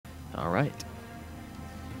All right.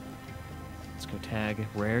 Let's go tag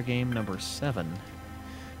rare game number 7,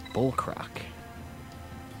 Bull Croc.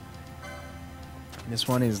 This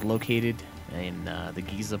one is located in the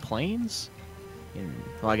Giza Plains.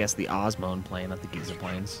 Well, I guess the Osmone Plain, not the Giza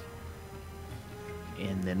Plains.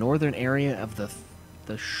 In the northern area of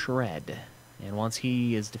the Shred. And once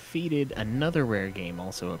he is defeated, another rare game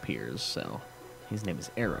also appears. So his name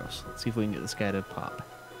is Eros. Let's see if we can get this guy to pop.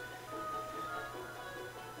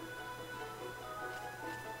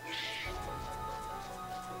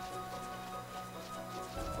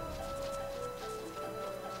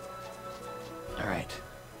 All right.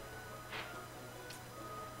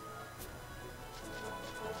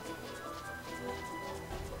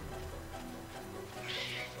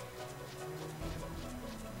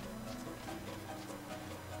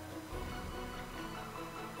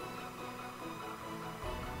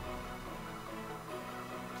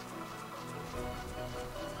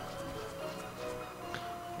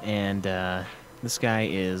 And this guy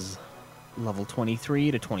is level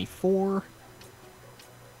 23 to 24.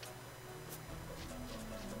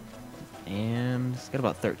 And he's got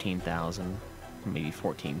about 13,000, maybe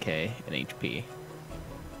 14k in HP.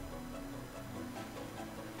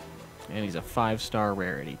 And he's a 5-star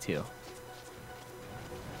rarity, too.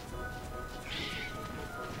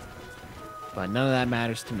 But none of that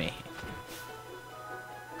matters to me.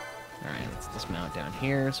 Alright, let's dismount down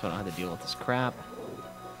here so I don't have to deal with this crap.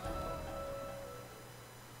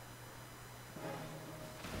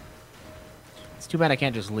 It's too bad I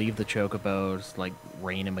can't just leave the Chocobo, just like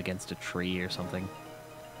rein him against a tree or something.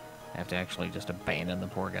 I have to actually just abandon the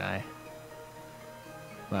poor guy.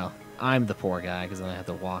 Well, I'm the poor guy because then I have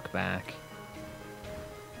to walk back.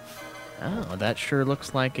 Oh, that sure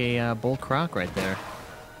looks like a Bull Croc right there.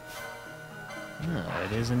 Oh,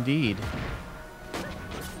 it is indeed.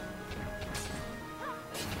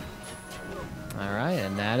 Alright,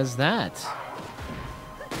 and that is that.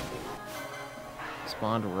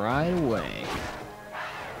 Spawned right away.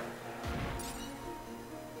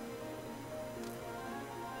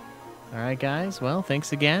 Alright guys, well,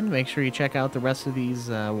 thanks again. Make sure you check out the rest of these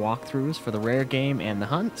walkthroughs for the rare game and the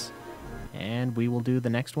hunt. And we will do the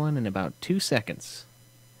next one in about 2 seconds.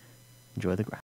 Enjoy the grind.